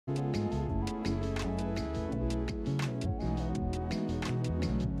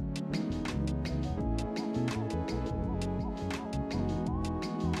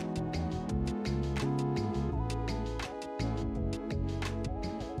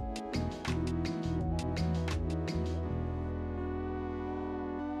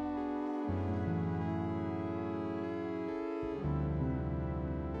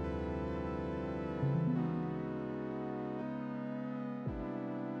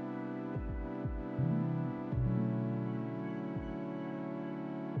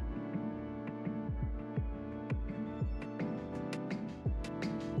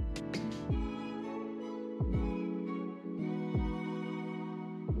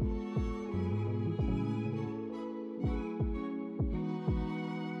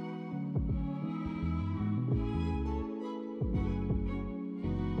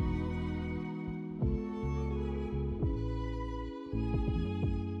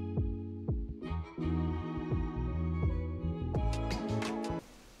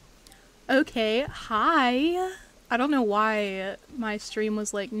Okay, hi. I don't know why my stream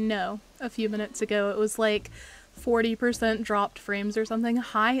was like no a few minutes ago. It was like 40% dropped frames or something.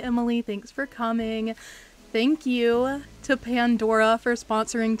 Hi Emily, thanks for coming. Thank you to Pandora for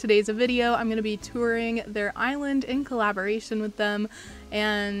sponsoring today's video. I'm going to be touring their island in collaboration with them,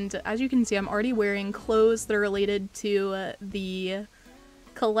 and as you can see I'm already wearing clothes that are related to the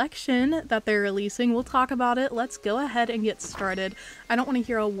collection that they're releasing. We'll talk about it. Let's go ahead and get started. I don't want to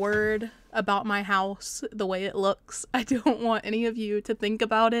hear a word about my house, the way it looks. I don't want any of you to think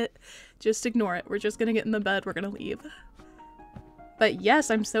about it. Just ignore it. We're just gonna get in the bed. We're gonna leave. But yes,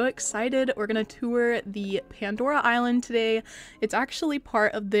 I'm so excited. We're gonna tour the Pandora Island today. It's actually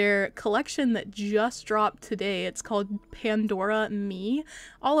part of their collection that just dropped today. It's called Pandora Me,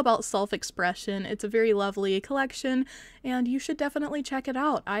 all about self-expression. It's a very lovely collection, and you should definitely check it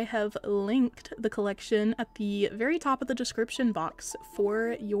out. I have linked the collection at the very top of the description box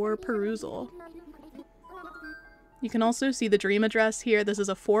for your perusal. You can also see the dream address here. This is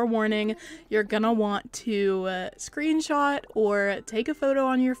a forewarning. You're gonna want to screenshot or take a photo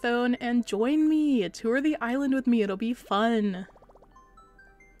on your phone and join me. Tour the island with me. It'll be fun.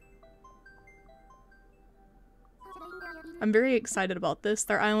 I'm very excited about this.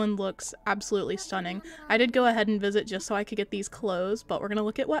 Their island looks absolutely stunning. I did go ahead and visit just so I could get these clothes, but we're gonna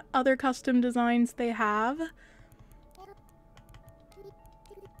look at what other custom designs they have.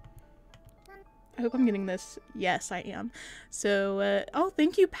 I hope I'm getting this. Yes, I am. So, oh,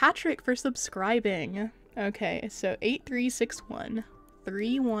 thank you, Patrick, for subscribing. Okay, so 8361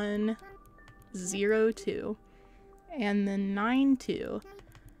 3102 and then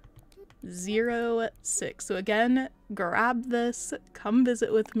 9206. So again, grab this, come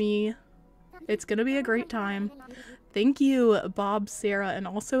visit with me. It's gonna be a great time. Thank you, Bob, Sarah, and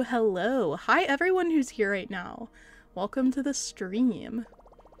also hello. Hi, everyone who's here right now. Welcome to the stream.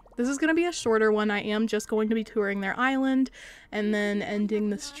 This is going to be a shorter one. I am just going to be touring their island and then ending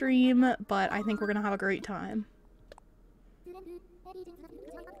the stream, but I think we're going to have a great time.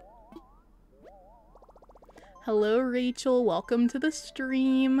 Hello, Rachel. Welcome to the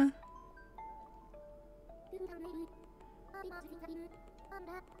stream.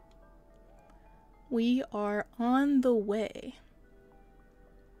 We are on the way.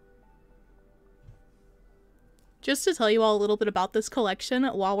 Just to tell you all a little bit about this collection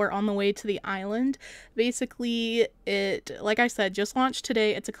while we're on the way to the island, basically it, like I said, just launched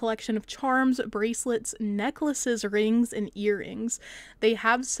today. It's a collection of charms, bracelets, necklaces, rings, and earrings. They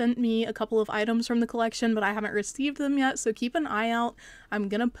have sent me a couple of items from the collection, but I haven't received them yet, so keep an eye out. I'm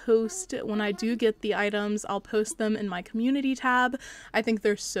gonna post, when I do get the items, I'll post them in my community tab. I think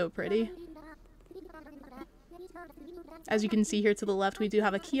they're so pretty. As you can see here to the left, we do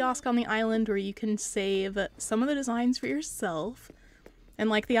have a kiosk on the island where you can save some of the designs for yourself. And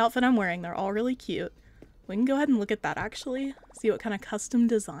like the outfit I'm wearing, they're all really cute. We can go ahead and look at that actually, see what kind of custom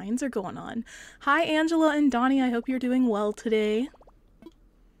designs are going on. Hi Angela and Donnie, I hope you're doing well today.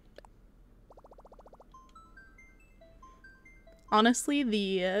 Honestly,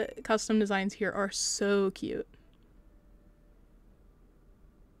 the custom designs here are so cute.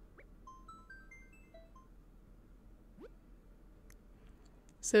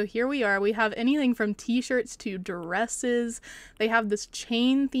 So here we are. We have anything from t-shirts to dresses. They have this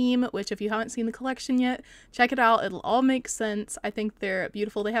chain theme, which if you haven't seen the collection yet, check it out. It'll all make sense. I think they're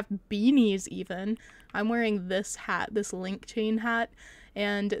beautiful. They have beanies even. I'm wearing this hat, this link chain hat.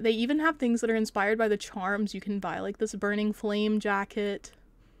 And they even have things that are inspired by the charms you can buy, like this burning flame jacket,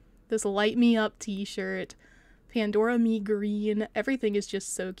 this light me up t-shirt, Pandora me green. Everything is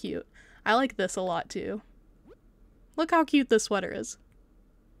just so cute. I like this a lot too. Look how cute this sweater is.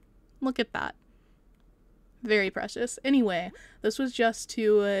 Look at that. Very precious. Anyway, this was just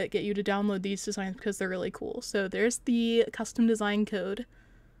to get you to download these designs because they're really cool. So there's the custom design code.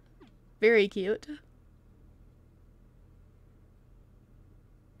 Very cute.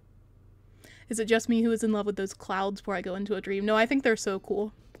 Is it just me who is in love with those clouds before I go into a dream? No, I think they're so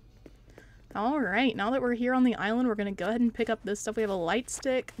cool. Alright, now that we're here on the island, we're gonna go ahead and pick up this stuff. We have a light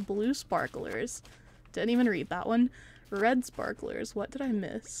stick, blue sparklers. Didn't even read that one. Red sparklers. What did I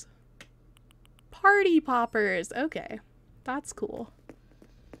miss? Party poppers! Okay, that's cool.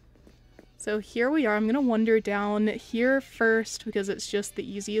 So here we are. I'm gonna wander down here first because it's just the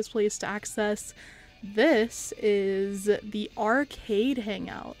easiest place to access. This is the arcade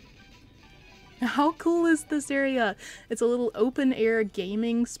hangout. How cool is this area? It's a little open air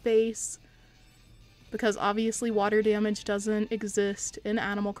gaming space because obviously water damage doesn't exist in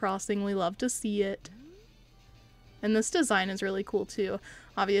Animal Crossing. We love to see it. And this design is really cool too.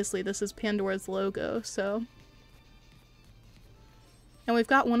 Obviously this is Pandora's logo, so. And we've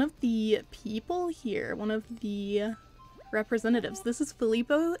got one of the people here, one of the representatives. This is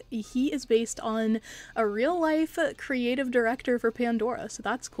Filippo. He is based on a real life creative director for Pandora, so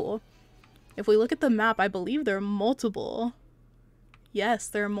that's cool. If we look at the map, I believe there are multiple. Yes,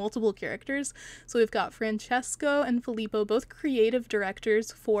 there are multiple characters. So we've got Francesco and Filippo, both creative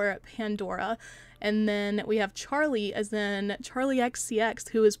directors for Pandora. And then we have Charlie, as in Charlie XCX,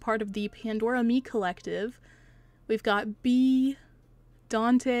 who is part of the Pandora Me Collective. We've got B,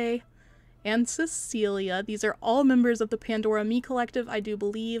 Dante, and Cecilia. These are all members of the Pandora Me Collective, I do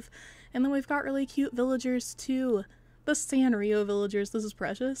believe. And then we've got really cute villagers too. The Sanrio villagers. This is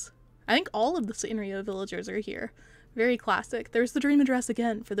precious. I think all of the Sanrio villagers are here. Very classic. There's the dream address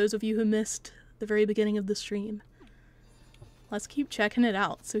again, for those of you who missed the very beginning of the stream. Let's keep checking it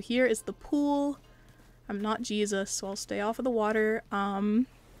out. So here is the pool. I'm not Jesus, so I'll stay off of the water.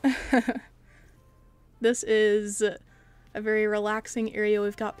 This is a very relaxing area.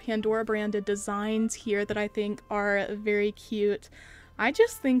 We've got Pandora branded designs here that I think are very cute. I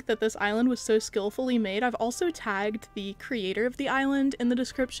just think that this island was so skillfully made. I've also tagged the creator of the island in the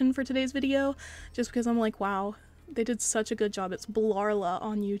description for today's video, just because I'm like, wow, they did such a good job. It's Blarla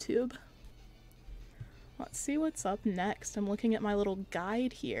on YouTube. Let's see what's up next. I'm looking at my little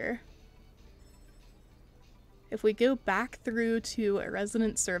guide here. If we go back through to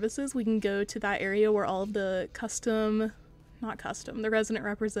resident services, we can go to that area where all of the the resident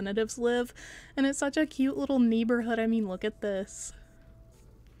representatives live. And it's such a cute little neighborhood. I mean, look at this.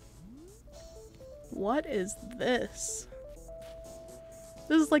 What is this?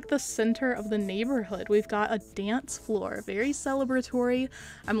 This is like the center of the neighborhood. We've got a dance floor, very celebratory.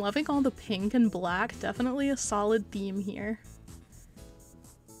 I'm loving all the pink and black, definitely a solid theme here.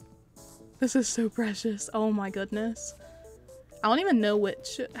 This is so precious, oh my goodness. I don't even know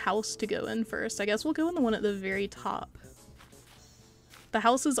which house to go in first. I guess we'll go in the one at the very top. The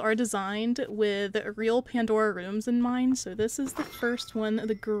houses are designed with real Pandora rooms in mind, so this is the first one,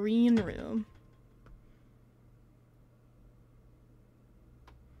 the green room.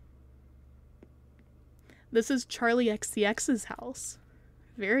 This is Charlie XCX's house.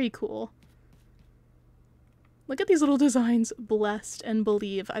 Very cool. Look at these little designs. Blessed and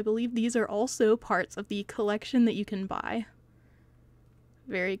Believe. I believe these are also parts of the collection that you can buy.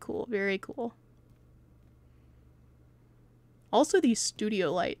 Very cool, very cool. Also these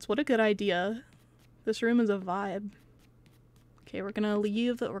studio lights. What a good idea. This room is a vibe. Okay, we're gonna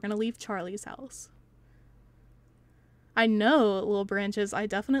leave Charlie's house. I know, Little Branches, I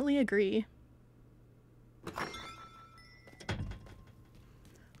definitely agree.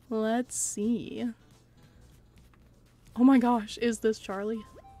 Let's see. Oh my gosh, is this Charlie?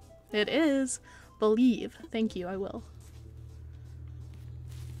 It is. Believe. Thank you, I will.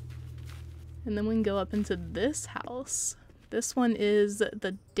 And then we can go up into this house. This one is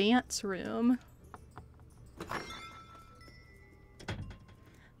the dance room.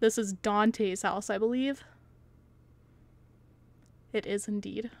 This is Dante's house, I believe. It is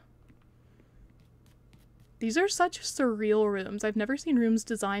indeed. These are such surreal rooms. I've never seen rooms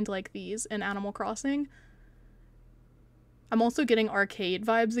designed like these in Animal Crossing. I'm also getting arcade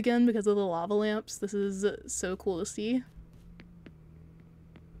vibes again because of the lava lamps. This is so cool to see.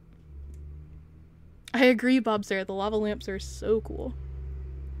 I agree, Bob Sarah. The lava lamps are so cool.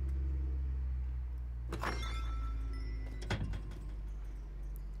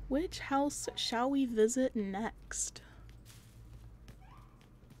 Which house shall we visit next?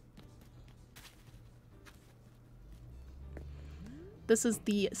 This is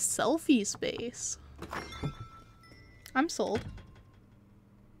the selfie space. I'm sold.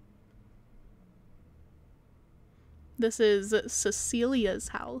 This is Cecilia's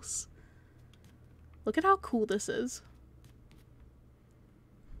house. Look at how cool this is.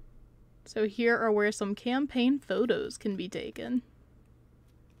 So here are where some campaign photos can be taken.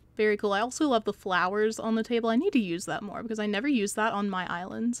 Very cool. I also love the flowers on the table. I need to use that more because I never use that on my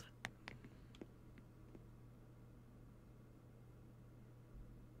islands.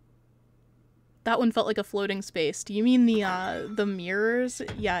 That one felt like a floating space. Do you mean the mirrors?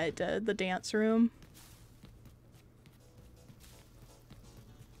 Yeah, it did. The dance room.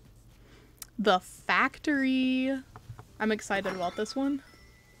 The factory. I'm excited about this one.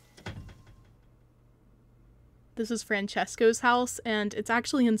 This is Francesco's house, and it's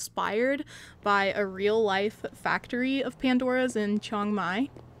actually inspired by a real-life factory of Pandora's in Chiang Mai.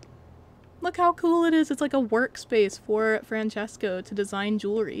 Look how cool it is. It's like a workspace for Francesco to design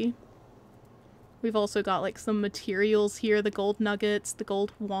jewelry. We've also got like some materials here, the gold nuggets, the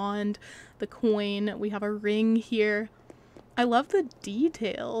gold wand, the coin. We have a ring here. I love the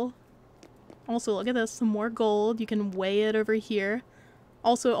detail. Also, look at this, some more gold. You can weigh it over here.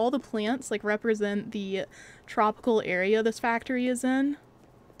 Also, all the plants like represent the tropical area this factory is in.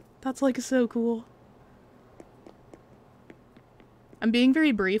 That's like so cool. I'm being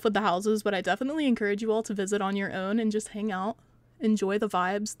very brief with the houses, but I definitely encourage you all to visit on your own and just hang out. Enjoy the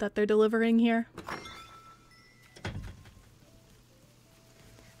vibes that they're delivering here.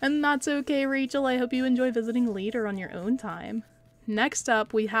 And that's okay, Rachel. I hope you enjoy visiting later on your own time. Next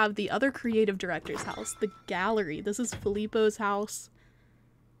up, we have the other creative director's house, the gallery. This is Filippo's house.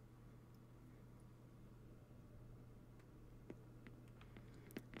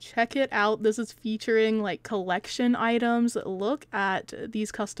 Check it out. This is featuring like collection items. Look at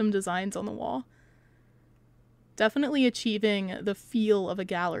these custom designs on the wall. Definitely achieving the feel of a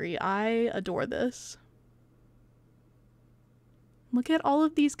gallery. I adore this. Look at all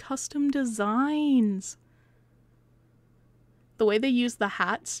of these custom designs. The way they use the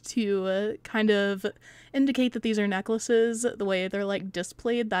hats to kind of indicate that these are necklaces, the way they're like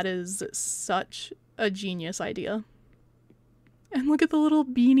displayed, that is such a genius idea. And look at the little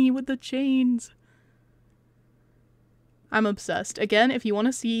beanie with the chains. I'm obsessed. Again, if you want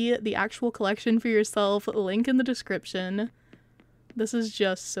to see the actual collection for yourself, link in the description. This is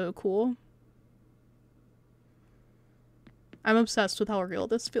just so cool. I'm obsessed with how real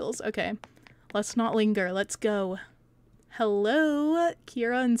this feels. Okay, let's not linger. Let's go. Hello,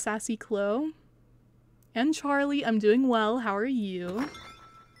 Kira and Sassy Chloe. And Charlie, I'm doing well. How are you?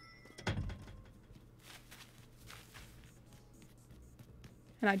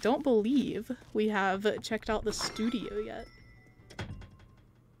 And I don't believe we have checked out the studio yet.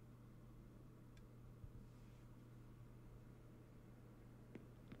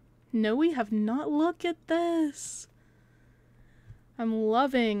 No, we have not. Look at this. I'm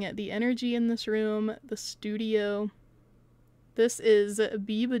loving the energy in this room, the studio. This is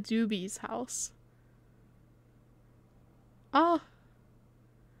Biba Doobie's house. Ah.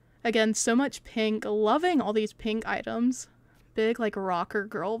 Again, so much pink. Loving all these pink items. Big, like, rocker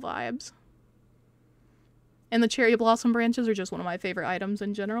girl vibes. And the cherry blossom branches are just one of my favorite items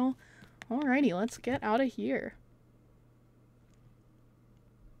in general. Alrighty, let's get out of here.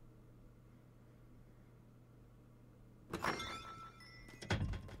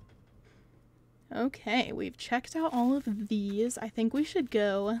 Okay, we've checked out all of these. I think we should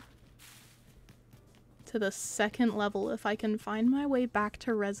go to the second level if I can find my way back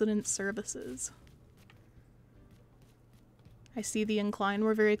to resident services. I see the incline.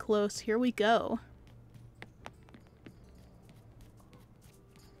 We're very close. Here we go.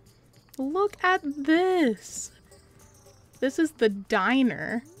 Look at this. This is the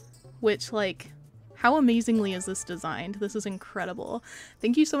diner, which, like, how amazingly is this designed? This is incredible.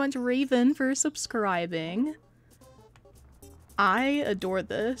 Thank you so much, Raven, for subscribing. I adore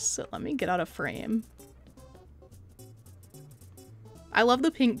this. Let me get out of frame. I love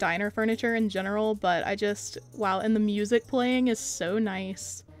the pink diner furniture in general, but I just, wow, and the music playing is so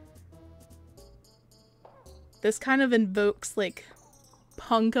nice. This kind of invokes, like,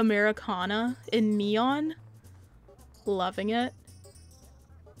 punk Americana in neon. Loving it.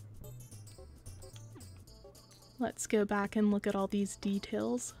 Let's go back and look at all these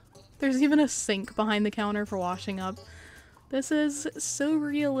details. There's even a sink behind the counter for washing up. This is so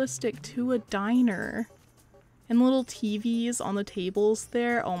realistic to a diner. And little TVs on the tables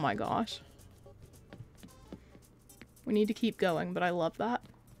there. Oh my gosh. We need to keep going, but I love that.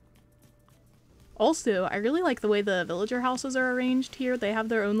 Also, I really like the way the villager houses are arranged here. They have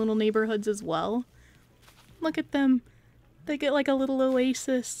their own little neighborhoods as well. Look at them. They get like a little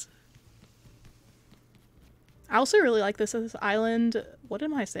oasis. I also really like this island. What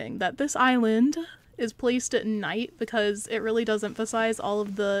am I saying? That this island is placed at night because it really does emphasize all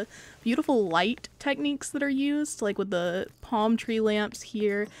of the beautiful light techniques that are used, like with the palm tree lamps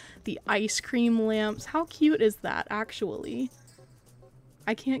here, the ice cream lamps. How cute is that, actually?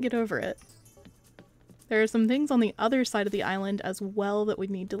 I can't get over it. There are some things on the other side of the island as well that we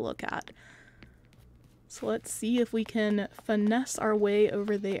need to look at. So let's see if we can finesse our way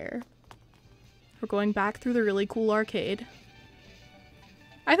over there. We're going back through the really cool arcade.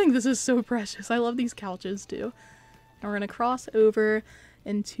 I think this is so precious. I love these couches too. And we're gonna cross over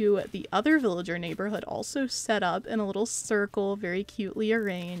into the other villager neighborhood, also set up in a little circle, very cutely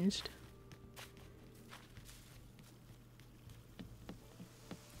arranged.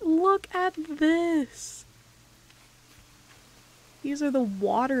 Look at this! These are the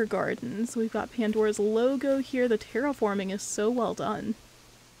water gardens. We've got Pandora's logo here. The terraforming is so well done.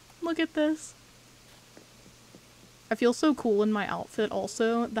 Look at this. I feel so cool in my outfit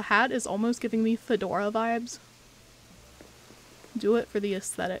also. The hat is almost giving me fedora vibes. Do it for the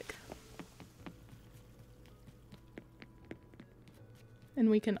aesthetic.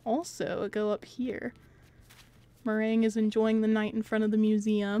 And we can also go up here. Meringue is enjoying the night in front of the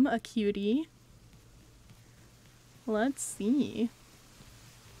museum. A cutie. Let's see.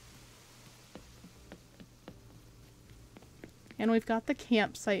 And we've got the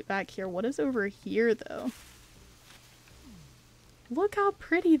campsite back here. What is over here, though? Look how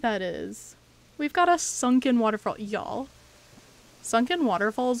pretty that is. We've got a sunken waterfall. Y'all, sunken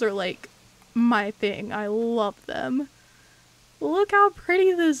waterfalls are like my thing. I love them. Look how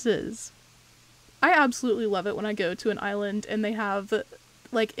pretty this is. I absolutely love it when I go to an island and they have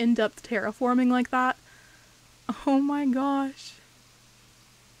like in-depth terraforming like that. Oh my gosh.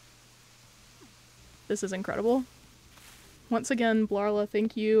 This is incredible. Once again, Blarla,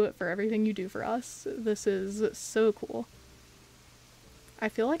 thank you for everything you do for us. This is so cool. I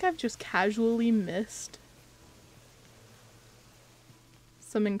feel like I've just casually missed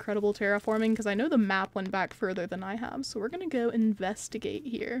some incredible terraforming because I know the map went back further than I have, so we're gonna go investigate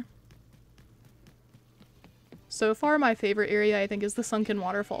here. So far, my favorite area I think is the sunken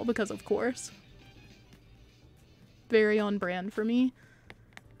waterfall because of course. Very on brand for me.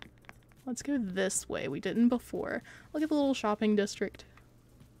 Let's go this way. We didn't before. Look at the little shopping district.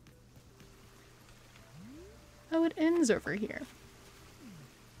 Oh, it ends over here.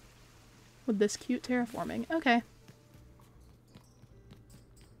 With this cute terraforming. Okay.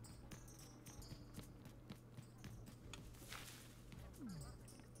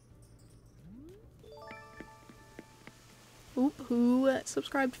 Oop, who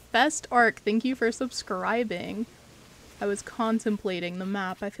subscribed? Fest Arc, thank you for subscribing. I was contemplating the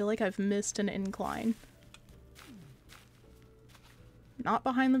map. I feel like I've missed an incline. Not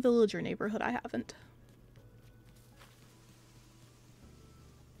behind the villager neighborhood, I haven't.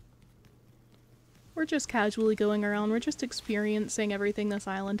 We're just casually going around. We're just experiencing everything this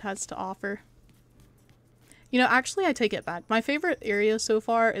island has to offer. You know, actually, I take it back. My favorite area so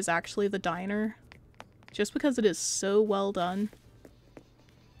far is actually the diner. Just because it is so well done.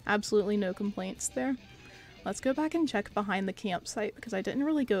 Absolutely no complaints there. Let's go back and check behind the campsite because I didn't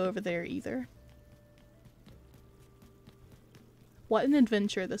really go over there either. What an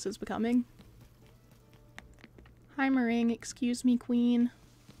adventure this is becoming. Hi Meringue, excuse me queen.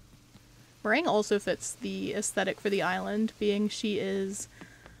 Meringue also fits the aesthetic for the island, being she is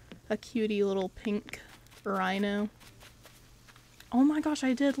a cutie little pink rhino. Oh my gosh,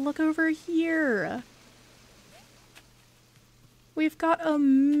 I did look over here! We've got a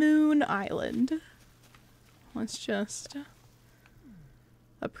moon island. Let's just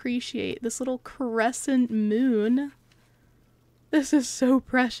appreciate this little crescent moon. This is so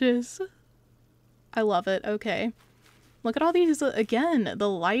precious. I love it. Okay. Look at all these, again, the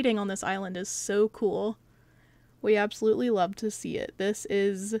lighting on this island is so cool. We absolutely love to see it. This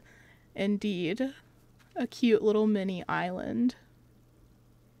is indeed a cute little mini island.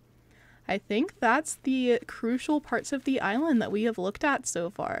 I think that's the crucial parts of the island that we have looked at so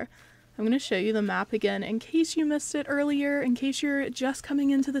far. I'm going to show you the map again in case you missed it earlier, in case you're just coming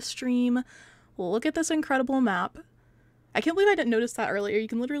into the stream. Look at this incredible map. I can't believe I didn't notice that earlier. You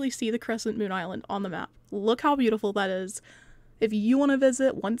can literally see the Crescent Moon Island on the map. Look how beautiful that is. If you want to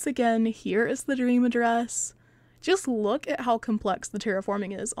visit, once again, here is the dream address. Just look at how complex the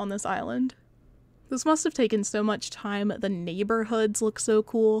terraforming is on this island. This must have taken so much time. The neighborhoods look so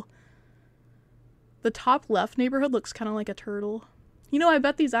cool. The top left neighborhood looks kind of like a turtle. You know, I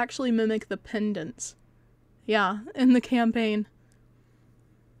bet these actually mimic the pendants. Yeah, in the campaign.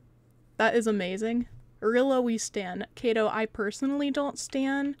 That is amazing. Rilla, we stan. Kato, I personally don't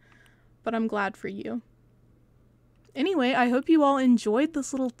stan, but I'm glad for you. Anyway, I hope you all enjoyed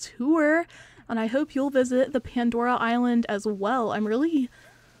this little tour. and I hope you'll visit the Pandora Island as well. I'm really,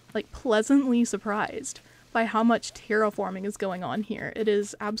 like, pleasantly surprised by how much terraforming is going on here. It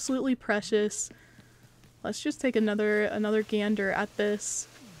is absolutely precious. Let's just take another gander at this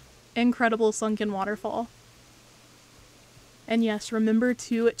incredible sunken waterfall. And yes, remember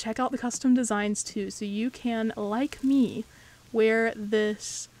to check out the custom designs too, so you can, like me, wear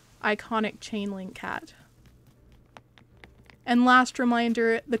this iconic chain link hat. And last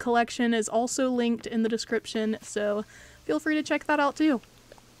reminder, the collection is also linked in the description, so feel free to check that out too.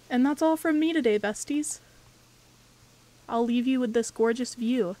 And that's all from me today, besties. I'll leave you with this gorgeous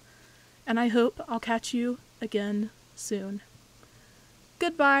view, and I hope I'll catch you again soon.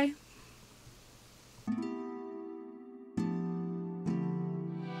 Goodbye!